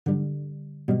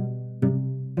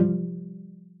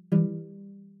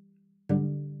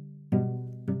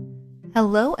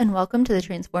Hello and welcome to the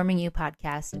Transforming You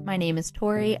podcast. My name is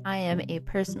Tori. I am a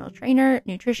personal trainer,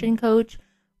 nutrition coach,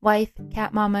 wife,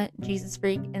 cat mama, Jesus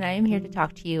freak, and I am here to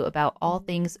talk to you about all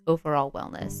things overall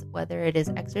wellness, whether it is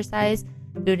exercise,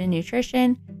 food and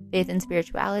nutrition, faith and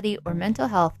spirituality, or mental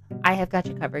health. I have got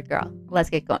you covered, girl. Let's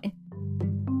get going.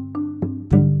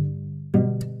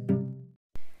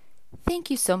 Thank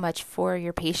you so much for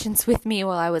your patience with me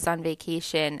while I was on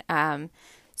vacation.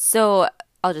 So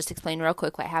I'll just explain real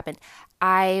quick what happened.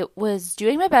 I was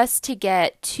doing my best to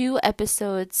get 2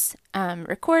 episodes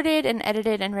recorded and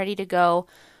edited and ready to go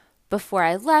before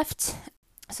I left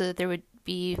so that there would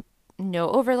be no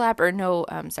overlap or no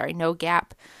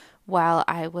gap while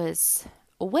I was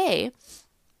away.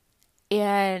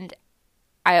 And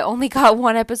I only got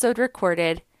 1 episode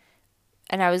recorded,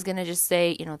 and I was going to just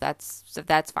say,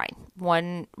 that's fine.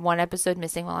 One episode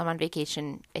missing while I'm on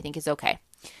vacation, I think is okay.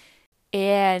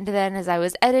 And then as I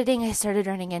was editing, I started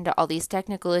running into all these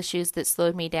technical issues that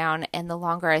slowed me down. And the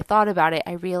longer I thought about it,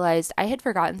 I realized I had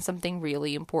forgotten something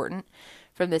really important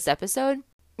from this episode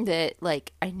that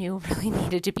I knew really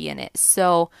needed to be in it.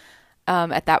 So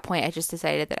at that point, I just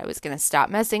decided that I was going to stop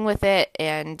messing with it,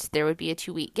 and there would be a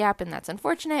 2-week gap, and that's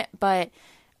unfortunate. But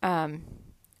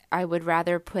I would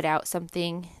rather put out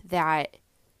something that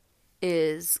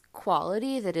is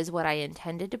quality, that is what I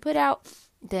intended to put out,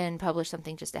 than publish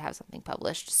something just to have something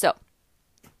published. So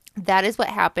that is what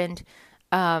happened.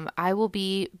 I will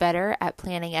be better at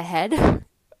planning ahead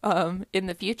in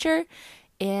the future.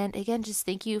 And again, just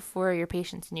thank you for your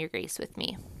patience and your grace with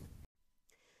me.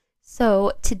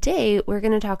 So today we're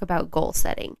going to talk about goal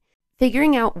setting.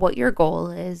 Figuring out what your goal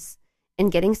is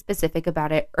and getting specific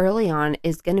about it early on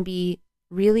is going to be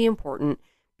really important,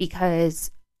 because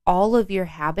all of your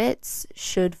habits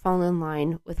should fall in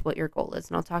line with what your goal is.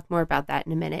 And I'll talk more about that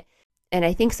in a minute. And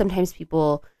I think sometimes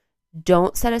people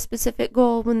don't set a specific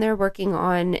goal when they're working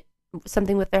on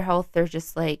something with their health. They're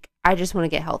just like, I just want to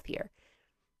get healthier.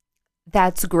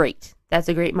 That's great. That's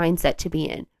a great mindset to be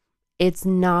in. It's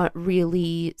not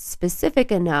really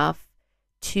specific enough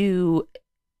to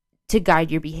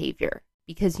guide your behavior,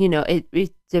 because,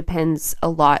 it depends a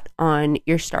lot on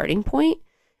your starting point.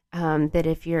 That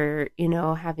if you're,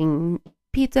 having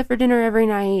pizza for dinner every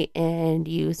night and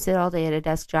you sit all day at a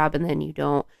desk job and then you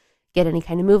don't get any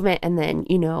kind of movement, and then,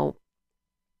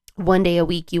 one day a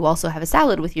week you also have a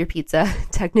salad with your pizza,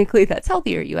 technically that's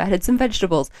healthier. You added some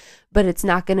vegetables, but it's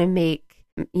not going to make,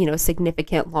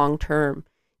 significant long-term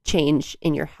change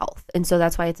in your health. And so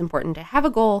that's why it's important to have a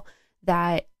goal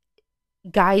that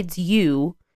guides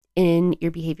you in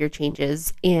your behavior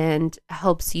changes and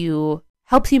helps you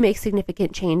make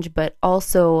significant change, but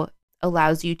also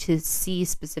allows you to see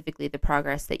specifically the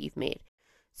progress that you've made.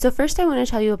 So first, I want to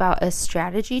tell you about a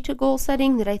strategy to goal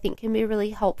setting that I think can be really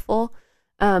helpful.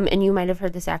 And you might have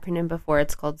heard this acronym before.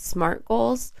 It's called SMART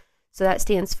goals. So that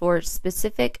stands for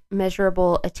specific,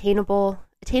 measurable, attainable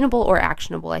or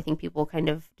actionable. I think people kind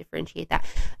of differentiate that.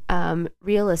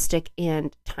 Realistic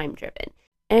and time-driven.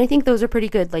 And I think those are pretty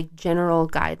good, general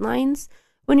guidelines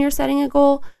when you're setting a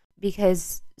goal,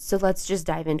 because so let's just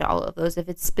dive into all of those. If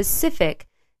it's specific,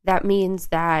 that means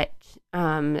that,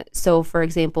 so for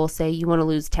example, say you want to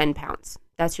lose 10 pounds.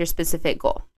 That's your specific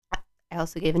goal. I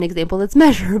also gave an example that's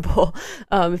measurable.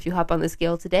 If you hop on the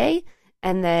scale today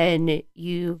and then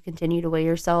you continue to weigh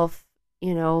yourself,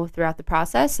 throughout the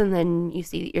process, and then you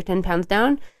see that you're 10 pounds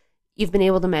down, you've been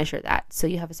able to measure that. So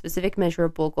you have a specific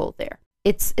measurable goal there.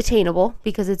 It's attainable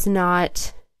because it's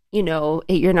not,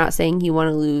 you're not saying you want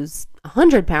to lose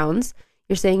 100 pounds.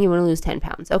 You're saying you want to lose 10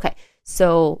 pounds. Okay.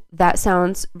 So that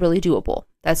sounds really doable.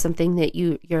 That's something that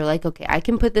you're like, okay, I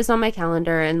can put this on my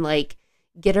calendar and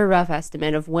get a rough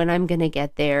estimate of when I'm going to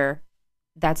get there.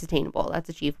 That's attainable. That's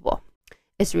achievable.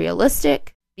 It's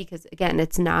realistic because, again,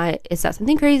 it's not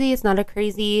something crazy. It's not a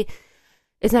crazy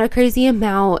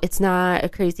amount. It's not a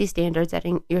crazy standard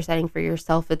you're setting for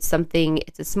yourself. It's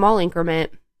a small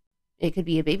increment. It could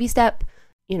be a baby step.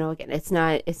 Again, it's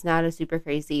not a super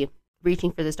crazy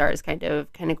reaching for the stars kind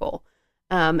of goal.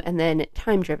 And then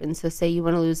time driven. So say you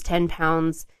want to lose 10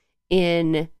 pounds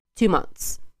in 2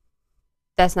 months.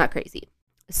 That's not crazy.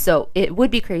 So it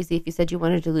would be crazy if you said you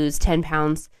wanted to lose 10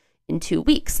 pounds in 2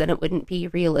 weeks, then it wouldn't be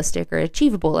realistic or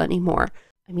achievable anymore.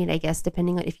 I mean, I guess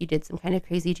depending on if you did some kind of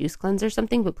crazy juice cleanse or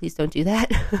something, but please don't do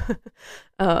that.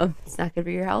 It's not good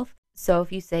for your health. So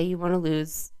if you say you want to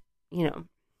lose, if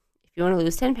you want to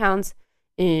lose 10 pounds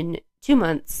in 2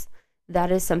 months,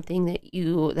 that is something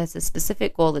that's a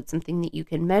specific goal. That's something that you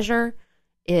can measure.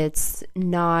 It's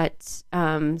not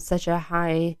such a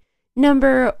high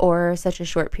number or such a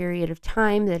short period of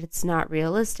time that it's not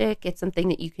realistic. It's something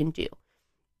that you can do.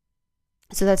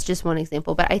 So that's just one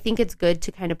example. But I think it's good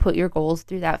to kind of put your goals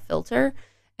through that filter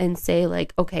and say,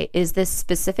 like, okay, is this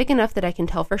specific enough that I can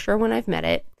tell for sure when I've met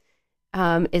it?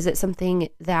 Is it something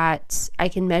that I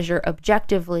can measure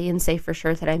objectively and say for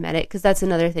sure that I met it? Because that's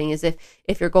another thing, is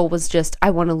if your goal was just,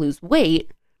 I want to lose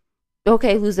weight,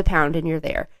 okay, lose a pound and you're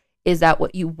there. Is that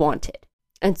what you wanted?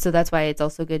 And so that's why it's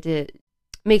also good to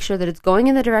make sure that it's going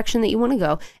in the direction that you want to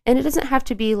go. And it doesn't have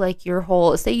to be like your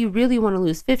whole, say you really want to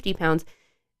lose 50 pounds.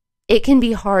 It can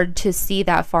be hard to see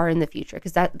that far in the future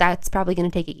because that's probably going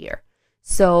to take a year.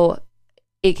 So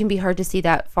it can be hard to see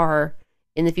that far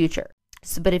in the future.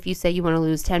 So, but if you say you want to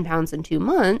lose 10 pounds in 2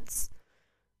 months,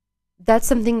 that's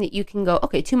something that you can go,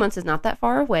 okay, 2 months is not that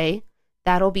far away.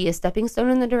 That'll be a stepping stone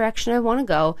in the direction I want to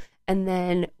go. And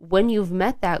then when you've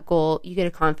met that goal, you get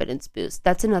a confidence boost.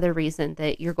 That's another reason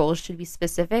that your goals should be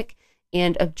specific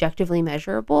and objectively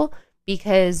measurable,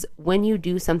 because when you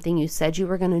do something you said you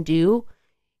were going to do,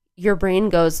 your brain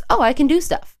goes, oh, I can do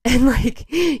stuff. And like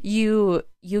you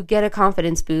get a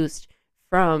confidence boost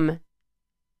from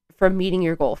meeting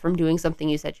your goal, from doing something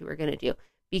you said you were going to do.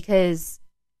 Because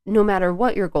no matter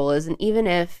what your goal is, and even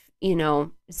if,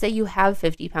 say you have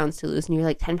 50 pounds to lose and you're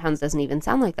like, 10 pounds doesn't even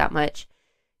sound like that much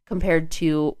compared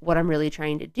to what I'm really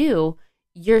trying to do,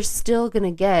 you're still going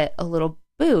to get a little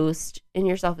boost in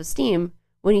your self-esteem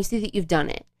when you see that you've done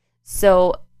it.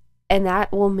 So, and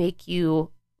that will motivate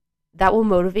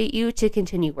you to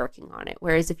continue working on it.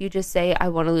 Whereas if you just say, I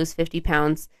want to lose 50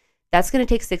 pounds, that's going to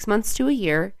take 6 months to a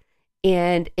year.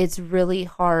 And it's really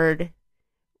hard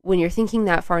when you're thinking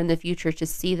that far in the future to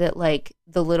see that like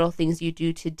the little things you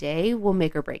do today will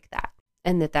make or break that.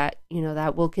 And that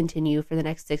will continue for the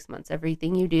next 6 months.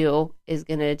 Everything you do is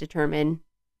going to determine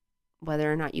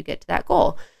whether or not you get to that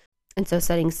goal. And so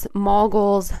setting small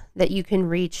goals that you can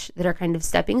reach that are kind of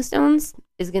stepping stones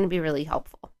is going to be really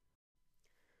helpful.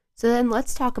 So then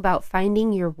let's talk about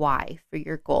finding your why for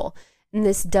your goal. And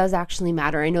this does actually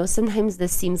matter. I know sometimes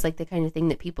this seems like the kind of thing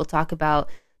that people talk about,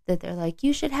 that they're like,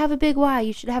 you should have a big why.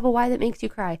 You should have a why that makes you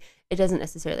cry. It doesn't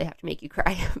necessarily have to make you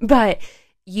cry, but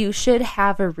you should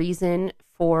have a reason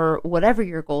for whatever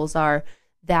your goals are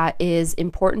that is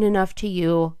important enough to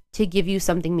you to give you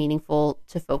something meaningful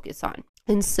to focus on.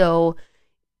 And so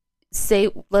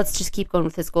let's just keep going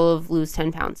with this goal of lose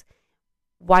 10 pounds.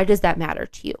 Why does that matter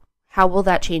to you? How will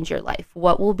that change your life?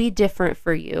 What will be different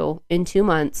for you in 2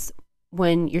 months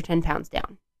when you're 10 pounds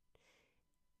down?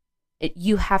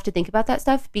 You have to think about that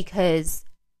stuff, because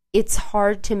it's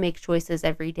hard to make choices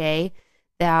every day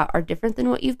that are different than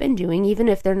what you've been doing, even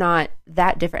if they're not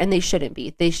that different, and they shouldn't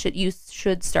be. You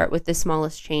should start with the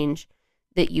smallest change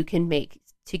that you can make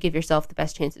to give yourself the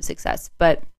best chance of success.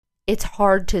 But it's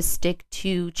hard to stick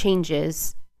to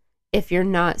changes if you're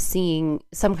not seeing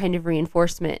some kind of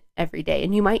reinforcement every day,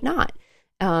 and you might not,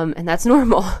 and that's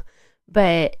normal.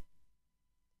 But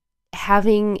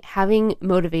having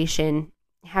motivation,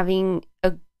 having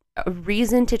a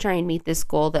reason to try and meet this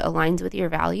goal that aligns with your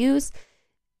values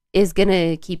is going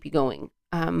to keep you going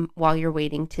while you're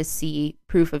waiting to see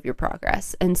proof of your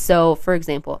progress. And so, for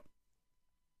example,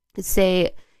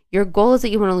 say your goal is that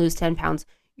you want to lose 10 pounds.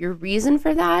 Your reason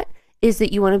for that is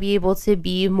that you want to be able to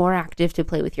be more active to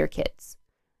play with your kids.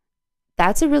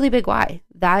 That's a really big why.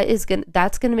 That's going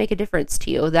to make a difference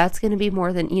to you. That's going to be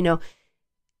more than,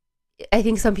 I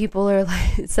think some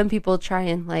people try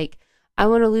and like, I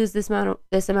want to lose this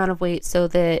amount of weight so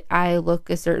that I look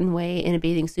a certain way in a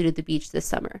bathing suit at the beach this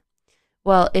summer.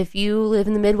 Well, if you live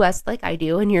in the Midwest like I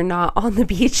do and you're not on the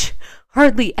beach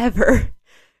hardly ever,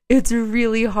 it's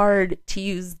really hard to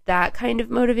use that kind of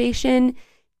motivation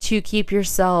to keep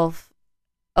yourself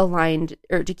aligned,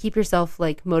 or to keep yourself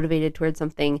like motivated towards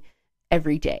something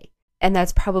every day. And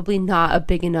that's probably not a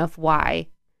big enough why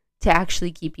to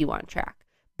actually keep you on track.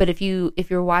 But if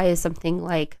your why is something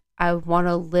like, I want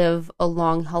to live a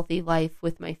long, healthy life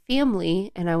with my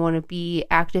family, and I want to be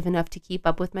active enough to keep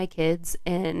up with my kids,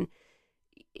 and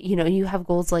you have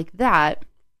goals like that,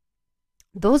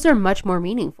 those are much more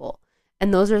meaningful.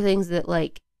 And those are things that,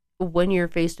 like, when you're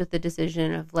faced with the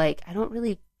decision of like, I don't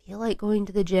really feel like going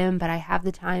to the gym, but I have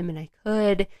the time and I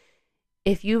could,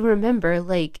 if you remember,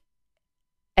 like,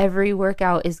 every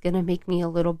workout is going to make me a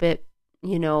little bit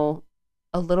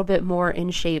more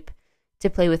in shape to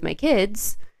play with my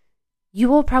kids, you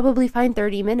will probably find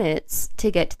 30 minutes to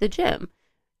get to the gym.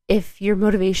 If your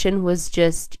motivation was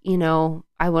just,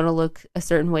 I want to look a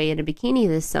certain way in a bikini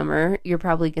this summer, you're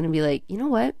probably going to be like, you know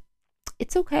what?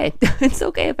 It's okay. It's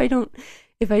okay if I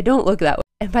don't look that way.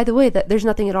 And by the way, that there's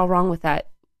nothing at all wrong with that,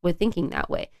 with thinking that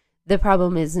way. The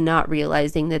problem is not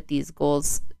realizing that these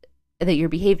goals, that your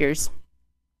behaviors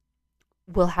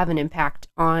will have an impact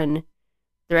on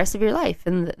the rest of your life,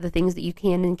 and the things that you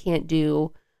can and can't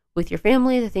do with your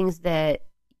family, the things that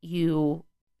you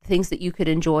could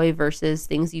enjoy versus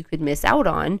things you could miss out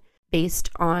on based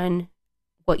on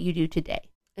what you do today.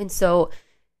 And so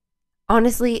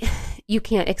honestly, you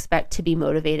can't expect to be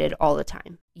motivated all the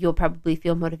time. You'll probably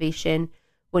feel motivation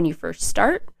when you first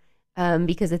start,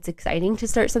 because it's exciting to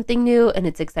start something new, and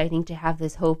it's exciting to have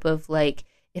this hope of like,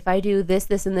 if I do this,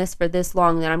 this, and this for this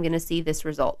long, then I'm going to see this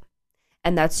result.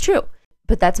 And that's true.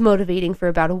 But that's motivating for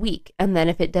about a week. And then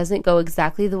if it doesn't go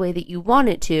exactly the way that you want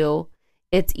it to,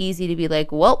 it's easy to be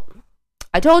like, well,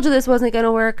 I told you this wasn't going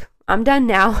to work. I'm done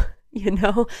now, you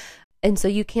know? And so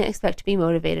you can't expect to be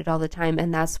motivated all the time.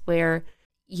 And that's where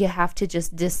you have to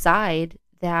just decide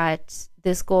that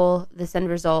this goal, this end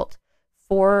result,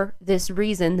 for this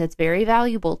reason that's very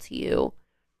valuable to you,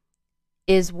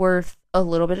 is worth a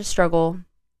little bit of struggle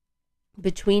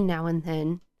between now and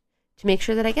then to make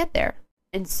sure that I get there.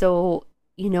 And so,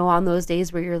 you know, on those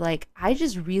days where you're like, I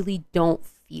just really don't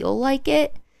feel like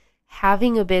it,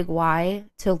 having a big why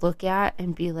to look at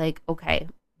and be like, okay,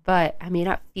 but I may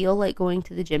not feel like going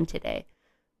to the gym today,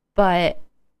 but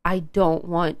I don't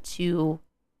want to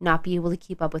not be able to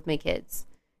keep up with my kids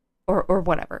or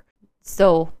whatever.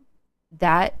 So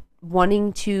that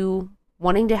wanting to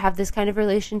have this kind of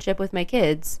relationship with my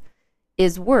kids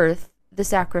is worth the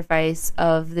sacrifice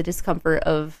of the discomfort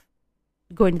of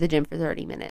going to the gym for 30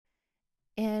 minutes.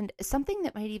 And something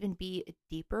that might even be a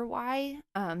deeper why,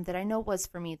 that I know was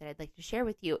for me that I'd like to share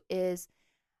with you, is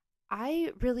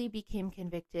I really became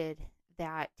convicted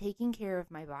that taking care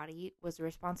of my body was a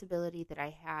responsibility that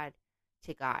I had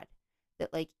to God.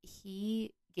 That like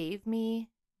He gave me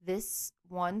this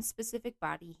one specific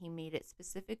body. He made it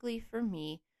specifically for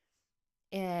me.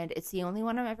 And it's the only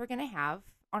one I'm ever going to have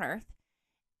on earth.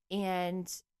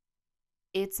 And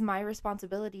it's my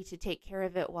responsibility to take care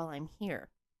of it while I'm here.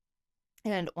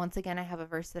 And once again, I have a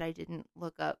verse that I didn't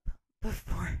look up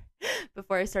before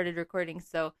I started recording.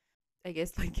 So I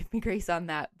guess like give me grace on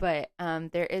that. But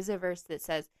there is a verse that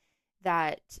says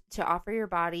that to offer your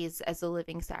bodies as a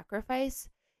living sacrifice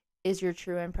is your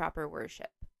true and proper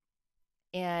worship.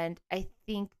 And I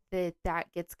think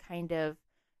that gets kind of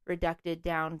reduced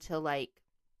down to like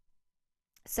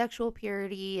sexual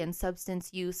purity and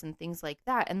substance use and things like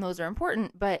that. And those are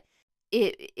important, but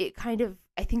it kind of,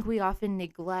 I think we often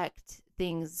neglect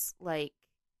things like,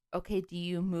 okay, do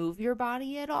you move your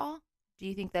body at all? Do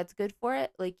you think that's good for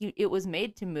it? Like it was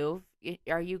made to move.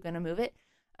 Are you going to move it?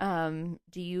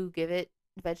 Do you give it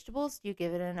vegetables? Do you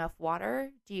give it enough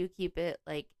water? Do you keep it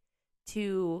like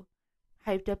too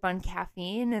hyped up on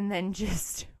caffeine and then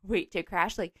just wait to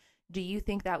crash? Like, do you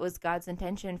think that was God's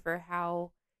intention for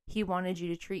how He wanted you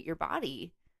to treat your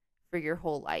body for your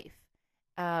whole life?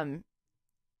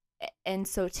 And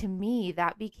so to me,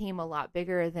 that became a lot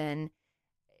bigger than,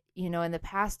 you know, in the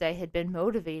past I had been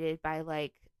motivated by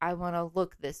like, I want to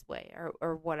look this way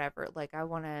or whatever. Like I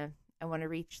want to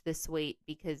reach this weight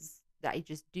because I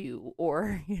just do,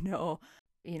 or, you know,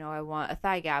 I want a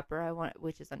thigh gap, or I want,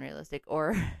 which is unrealistic,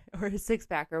 or a six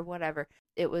pack or whatever.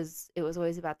 It was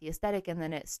always about the aesthetic. And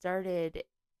then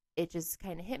it just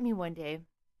kind of hit me one day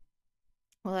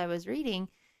while I was reading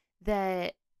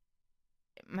that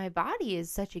my body is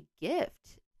such a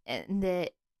gift, and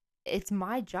that it's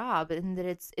my job, and that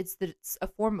it's a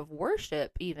form of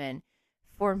worship even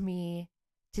for me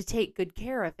to take good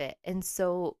care of it. And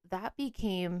so that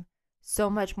became so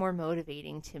much more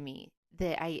motivating to me,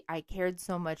 that I cared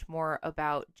so much more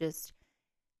about just,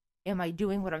 am I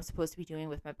doing what I'm supposed to be doing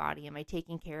with my body? Am I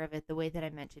taking care of it the way that I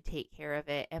meant to take care of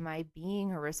it? Am I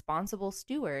being a responsible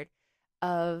steward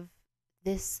of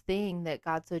this thing that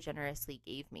God so generously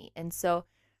gave me? And so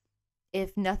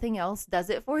if nothing else does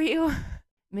it for you,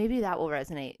 maybe that will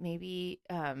resonate. Maybe,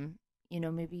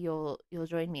 maybe you'll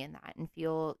join me in that and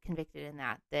feel convicted in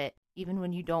that even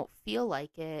when you don't feel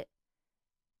like it,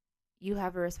 you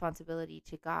have a responsibility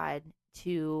to God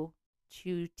to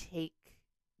take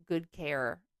good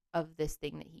care of this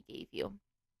thing that He gave you.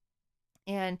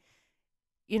 And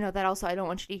that also, I don't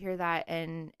want you to hear that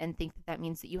and think that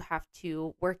means that you have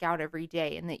to work out every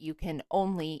day and that you can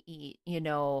only eat,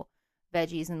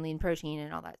 veggies and lean protein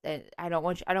and all that. I don't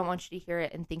want you to hear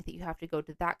it and think that you have to go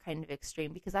to that kind of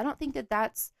extreme, because I don't think that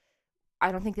that's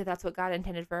what God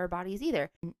intended for our bodies either.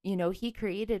 He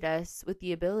created us with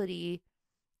the ability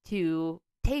to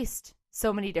taste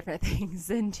so many different things,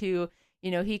 and to,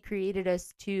 He created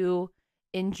us to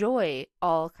enjoy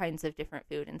all kinds of different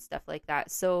food and stuff like that.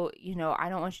 So, I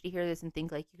don't want you to hear this and think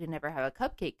like you can never have a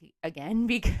cupcake again,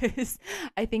 because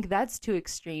I think that's too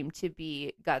extreme to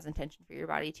be God's intention for your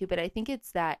body too. But I think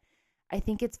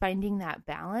it's finding that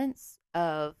balance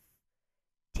of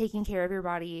taking care of your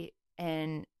body,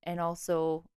 and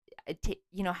also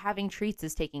having treats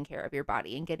is taking care of your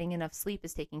body, and getting enough sleep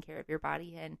is taking care of your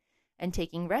body, and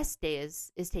taking rest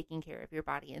days is taking care of your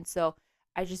body. And so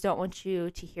I just don't want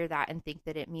you to hear that and think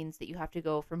that it means that you have to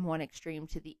go from one extreme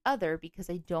to the other, because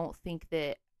I don't think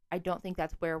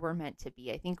that's where we're meant to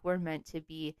be. I think we're meant to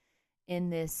be in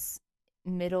this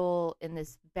middle, in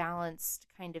this balanced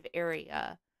kind of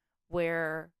area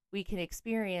where we can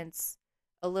experience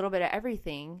a little bit of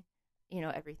everything,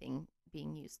 everything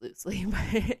being used loosely,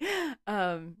 but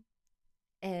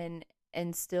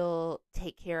and still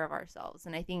take care of ourselves.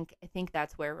 And I think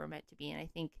that's where we're meant to be. And I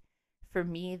think for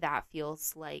me, that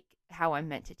feels like how I'm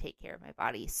meant to take care of my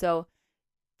body. So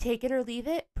take it or leave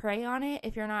it, pray on it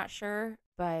if you're not sure,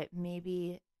 but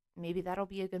maybe that'll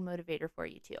be a good motivator for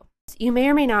you too. You may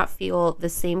or may not feel the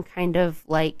same kind of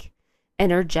like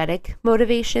energetic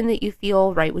motivation that you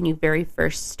feel right when you very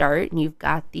first start and you've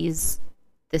got this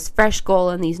fresh goal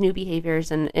and these new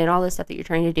behaviors and all this stuff that you're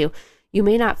trying to do. You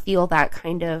may not feel that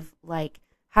kind of like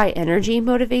high energy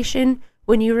motivation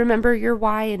when you remember your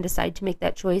why and decide to make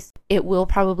that choice. It will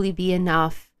probably be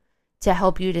enough to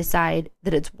help you decide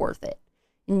that it's worth it.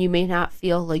 And you may not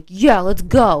feel like, yeah, let's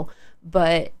go,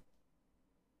 but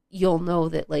you'll know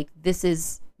that like this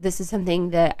is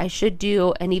something that I should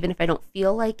do, and even if I don't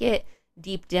feel like it,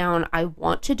 deep down I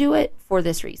want to do it for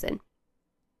this reason.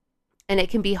 And it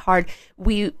can be hard.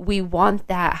 We want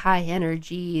that high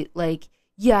energy, like,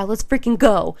 yeah, let's freaking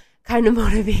go kind of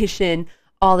motivation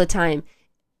all the time.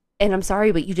 And I'm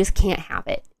sorry, but you just can't have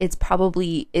it.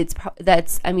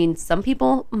 Some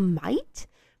people might,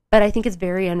 but I think it's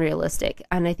very unrealistic.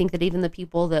 And I think that even the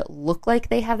people that look like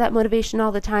they have that motivation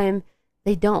all the time,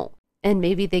 they don't. And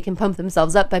maybe they can pump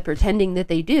themselves up by pretending that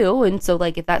they do. And so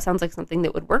like, if that sounds like something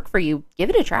that would work for you, give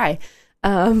it a try.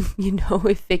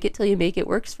 If fake it till you make it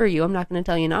works for you. I'm not going to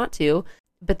tell you not to,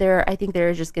 but I think there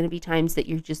are just going to be times that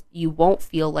you won't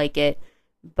feel like it,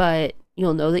 but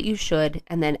you'll know that you should.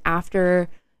 And then after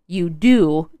you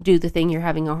do the thing you're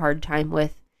having a hard time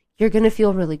with, you're going to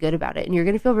feel really good about it. And you're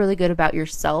going to feel really good about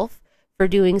yourself for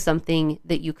doing something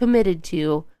that you committed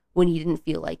to when you didn't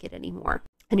feel like it anymore.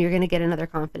 And you're going to get another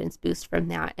confidence boost from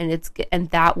that. And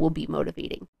that will be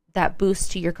motivating. That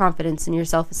boost to your confidence and your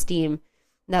self-esteem,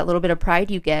 that little bit of pride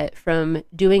you get from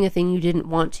doing a thing you didn't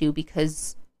want to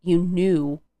because you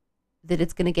knew that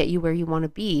it's going to get you where you want to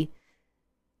be,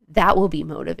 that will be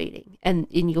motivating. And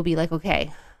you'll be like,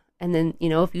 okay. And then,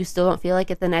 if you still don't feel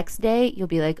like it the next day, you'll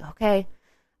be like, okay,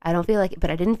 I don't feel like it, but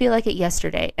I didn't feel like it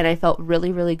yesterday. And I felt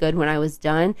really, really good when I was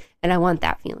done. And I want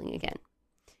that feeling again.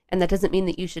 And that doesn't mean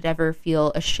that you should ever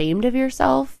feel ashamed of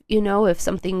yourself. If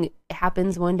something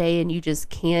happens one day and you just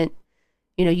can't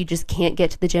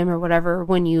get to the gym or whatever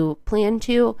when you plan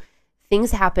to,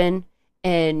 things happen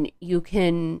and you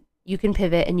can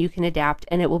pivot and you can adapt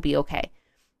and it will be okay.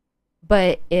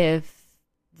 But if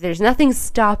there's nothing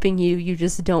stopping you, you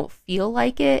just don't feel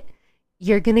like it,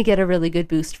 you're going to get a really good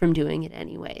boost from doing it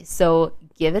anyway. So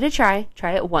give it a try.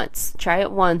 Try it once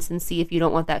and see if you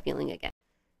don't want that feeling again.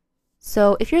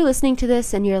 So if you're listening to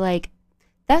this and you're like,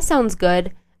 that sounds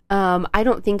good, I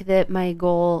don't think that my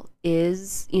goal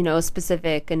is,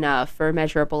 specific enough or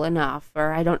measurable enough,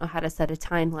 or I don't know how to set a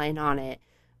timeline on it,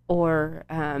 or,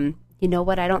 I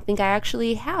don't think I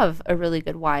actually have a really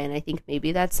good why, and I think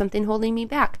maybe that's something holding me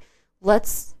back.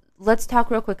 Let's talk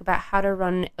real quick about how to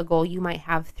run a goal you might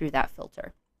have through that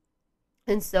filter.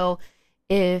 And so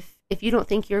if you don't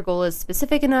think your goal is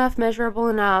specific enough, measurable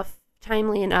enough,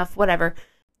 timely enough, whatever,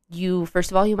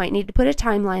 first of all, you might need to put a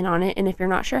timeline on it. And if you're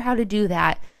not sure how to do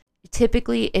that,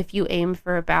 typically if you aim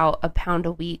for about a pound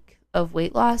a week of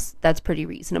weight loss, that's pretty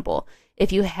reasonable.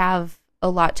 If you have a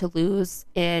lot to lose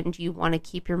and you want to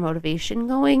keep your motivation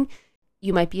going,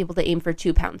 you might be able to aim for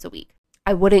 2 pounds a week.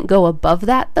 I wouldn't go above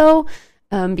that though,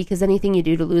 because anything you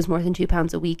do to lose more than 2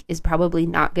 pounds a week is probably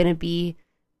not going to be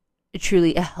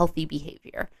truly a healthy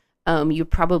behavior. You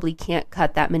probably can't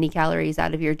cut that many calories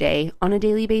out of your day on a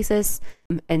daily basis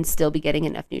and still be getting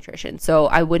enough nutrition. So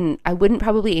I wouldn't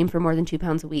probably aim for more than 2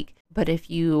 pounds a week. But if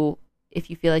you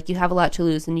feel like you have a lot to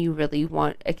lose and you really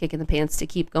want a kick in the pants to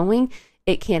keep going,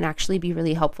 it can actually be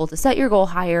really helpful to set your goal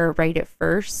higher right at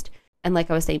first. And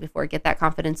like I was saying before, get that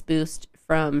confidence boost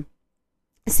from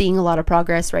seeing a lot of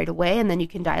progress right away. And then you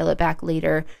can dial it back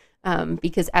later,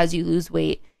 because as you lose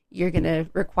weight, you're going to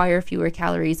require fewer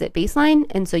calories at baseline.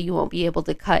 And so you won't be able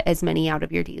to cut as many out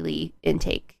of your daily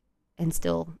intake and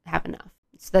still have enough.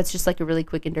 So that's just like a really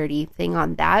quick and dirty thing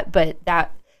on that. But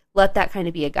let that kind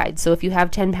of be a guide. So if you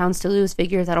have 10 pounds to lose,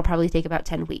 figure that'll probably take about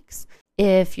 10 weeks.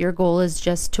 If your goal is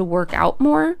just to work out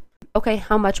more, okay,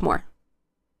 how much more?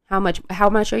 How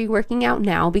much are you working out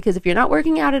now? Because if you're not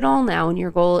working out at all now and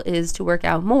your goal is to work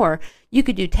out more, you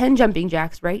could do 10 jumping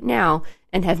jacks right now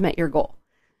and have met your goal.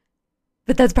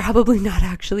 But that's probably not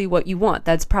actually what you want.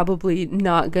 That's probably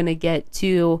not going to get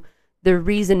to the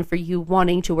reason for you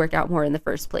wanting to work out more in the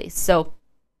first place. So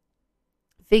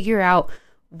figure out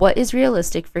what is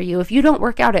realistic for you. If you don't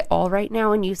work out at all right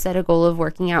now and you set a goal of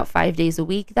working out 5 days a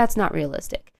week, that's not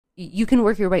realistic. You can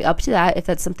work your way up to that if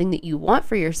that's something that you want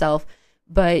for yourself,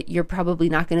 but you're probably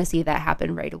not going to see that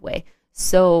happen right away.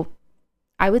 So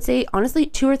I would say, honestly,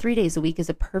 2 or 3 days a week is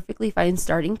a perfectly fine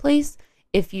starting place.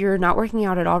 If you're not working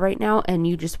out at all right now and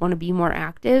you just want to be more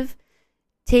active,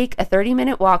 take a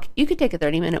 30-minute walk. You could take a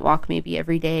 30-minute walk maybe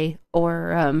every day,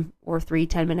 or 3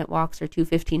 10-minute walks, or 2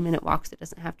 15-minute walks. It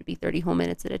doesn't have to be 30 whole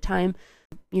minutes at a time.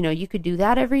 You could do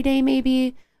that every day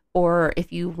maybe. Or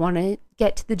if you want to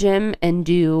get to the gym and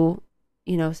do,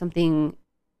 something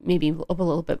maybe a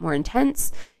little bit more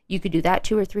intense, you could do that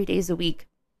 2 or 3 days a week.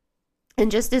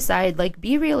 And just decide,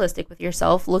 be realistic with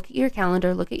yourself. Look at your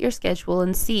calendar, look at your schedule,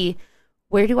 and see,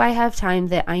 where do I have time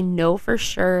that I know for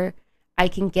sure I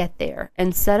can get there,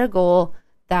 and set a goal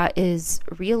that is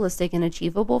realistic and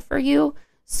achievable for you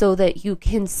so that you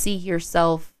can see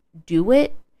yourself do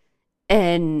it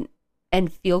and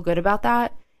feel good about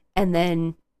that. And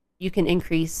then you can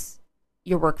increase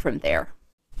your work from there.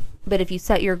 But if you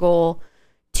set your goal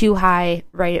too high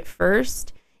right at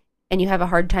first and you have a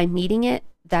hard time meeting it,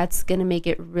 that's going to make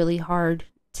it really hard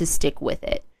to stick with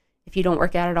it. If you don't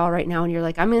work out at all right now and you're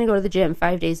like, I'm going to go to the gym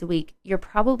 5 days a week, you're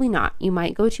probably not. You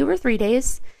might go 2 or 3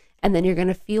 days, and then you're going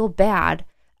to feel bad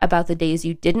about the days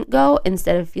you didn't go,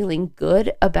 instead of feeling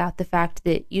good about the fact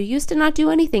that you used to not do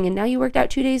anything and now you worked out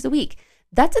 2 days a week.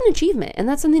 That's an achievement, and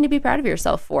that's something to be proud of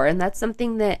yourself for. And that's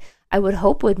something that I would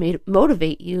hope would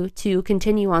motivate you to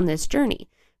continue on this journey.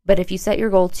 But if you set your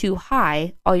goal too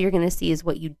high, all you're going to see is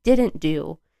what you didn't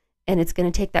do, and it's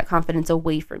going to take that confidence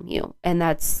away from you. And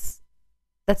it's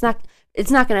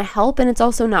not going to help, and it's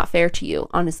also not fair to you.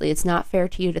 Honestly, it's not fair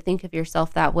to you to think of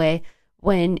yourself that way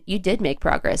when you did make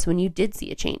progress, when you did see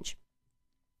a change.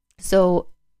 So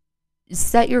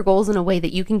set your goals in a way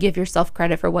that you can give yourself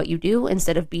credit for what you do,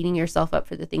 instead of beating yourself up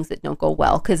for the things that don't go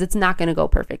well, because it's not going to go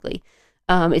perfectly.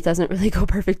 It doesn't really go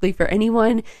perfectly for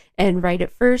anyone. And right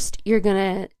at first, you're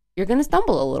going to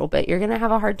stumble a little bit. You're going to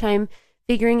have a hard time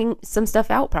figuring some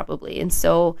stuff out probably. And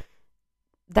so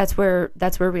that's where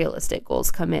realistic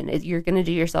goals come in. You're going to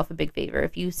do yourself a big favor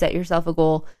if you set yourself a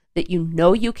goal that you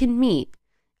know you can meet,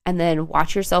 and then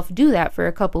watch yourself do that for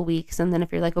a couple weeks. And then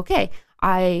if you're like, okay,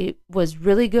 I was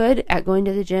really good at going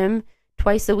to the gym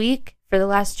twice a week for the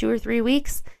last 2 or 3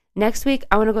 weeks. Next week,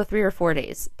 I want to go 3 or 4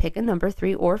 days. Pick a number,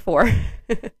 3 or 4,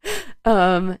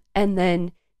 and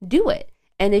then do it.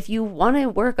 And if you want to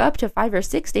work up to 5 or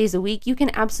 6 days a week, you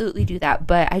can absolutely do that.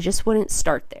 But I just wouldn't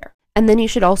start there. And then you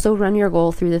should also run your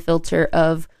goal through the filter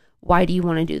of, why do you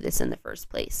want to do this in the first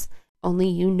place? Only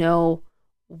you know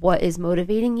what is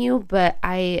motivating you. But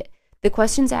the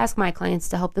questions I ask my clients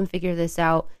to help them figure this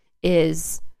out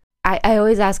is, I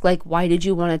always ask, why did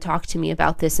you want to talk to me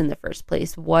about this in the first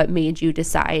place? What made you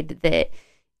decide that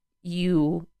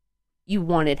you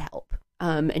wanted help?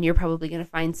 And you're probably going to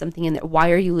find something in there. Why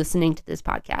are you listening to this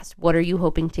podcast? What are you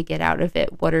hoping to get out of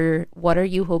it? What are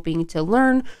you hoping to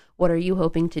learn? What are you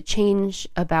hoping to change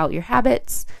about your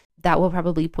habits? That will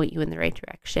probably point you in the right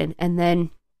direction. And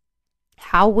then,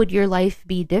 how would your life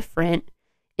be different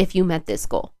if you met this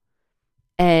goal?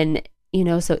 And,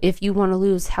 so if you want to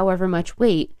lose however much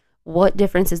weight, what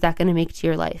difference is that going to make to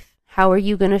your life? How are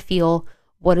you going to feel?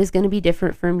 What is going to be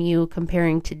different from you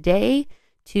comparing today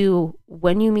to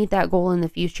when you meet that goal in the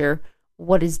future?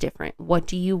 What is different? What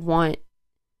do you want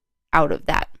out of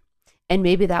that? And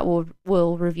maybe that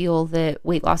will reveal that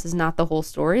weight loss is not the whole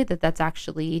story, that's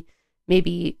actually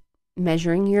maybe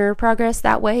measuring your progress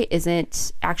that way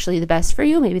isn't actually the best for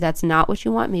you. Maybe that's not what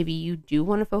you want. Maybe you do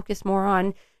want to focus more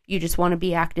on, you just want to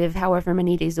be active however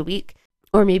many days a week.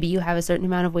 Or maybe you have a certain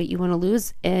amount of weight you want to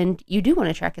lose and you do want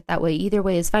to track it that way. Either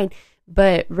way is fine.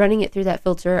 But running it through that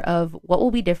filter of what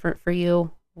will be different for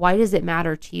you? Why does it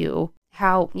matter to you?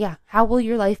 How will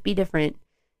your life be different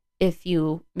if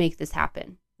you make this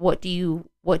happen? What do you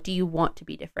want to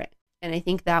be different? And I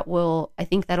think that'll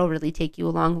really take you a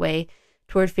long way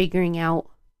toward figuring out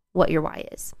what your why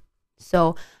is.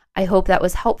 So I hope that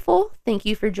was helpful. Thank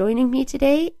you for joining me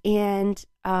today. And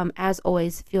as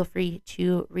always, feel free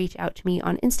to reach out to me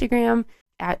on Instagram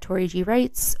at Tori G.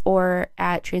 Writes or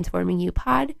at Transforming You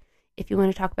Pod if you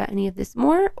want to talk about any of this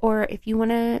more, or if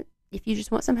you just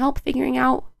want some help figuring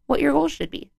out what your goals should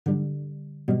be.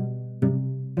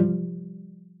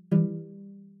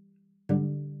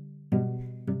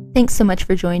 Thanks so much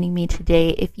for joining me today.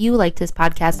 If you like this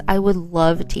podcast, I would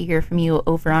love to hear from you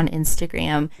over on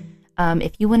Instagram.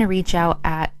 If you want to reach out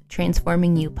at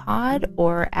Transforming You Pod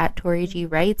or at Tori G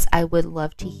Writes, I would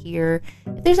love to hear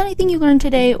if there's anything you learned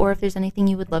today, or if there's anything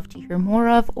you would love to hear more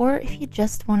of, or if you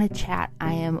just want to chat.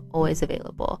 I am always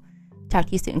available. Talk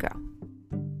to you soon, girl.